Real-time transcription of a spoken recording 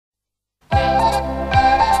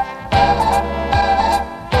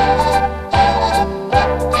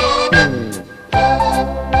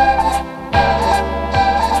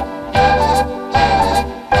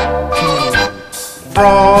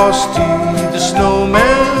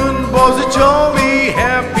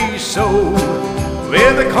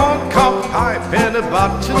pipe and a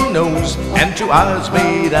button nose and two eyes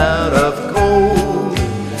made out of gold.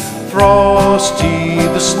 Frosty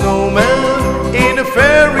the snowman, in a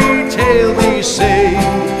fairy tale they say,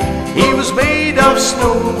 he was made of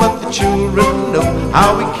snow, but the children know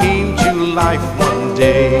how he came to life one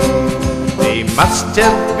day. They must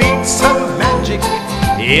have been some magic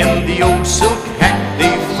in the old silk hat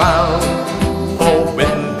they found, for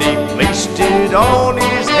when they placed it on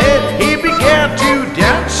his head, he began to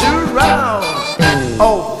dance around.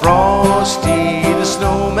 Oh, Frosty the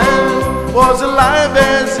snowman was alive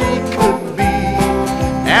as he could be,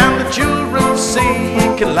 and the children say he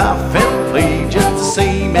can laugh and play just the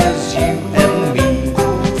same as you and me.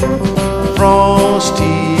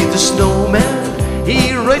 Frosty the snowman,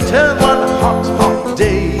 he returned one hot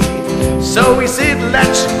day, so he said,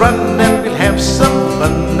 let's run and we'll have some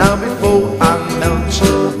fun now before I melt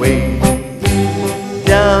away.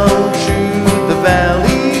 Down through the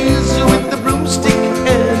valleys with the broomstick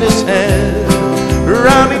in his hand,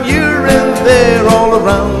 running here and there all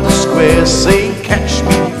around the square, saying, catch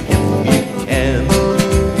me if you can.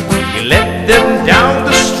 He led them down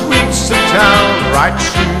the streets of town, right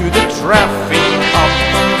through the traffic up,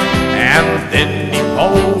 and then he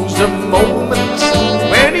paused a moment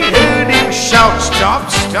when he heard him shout, stop,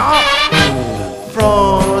 stop.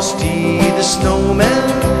 Frosty the snowman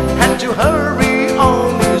had to hurry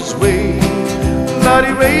on his way, but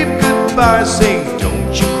he waved goodbye saying,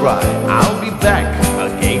 don't you cry, I'll be back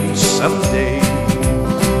again someday.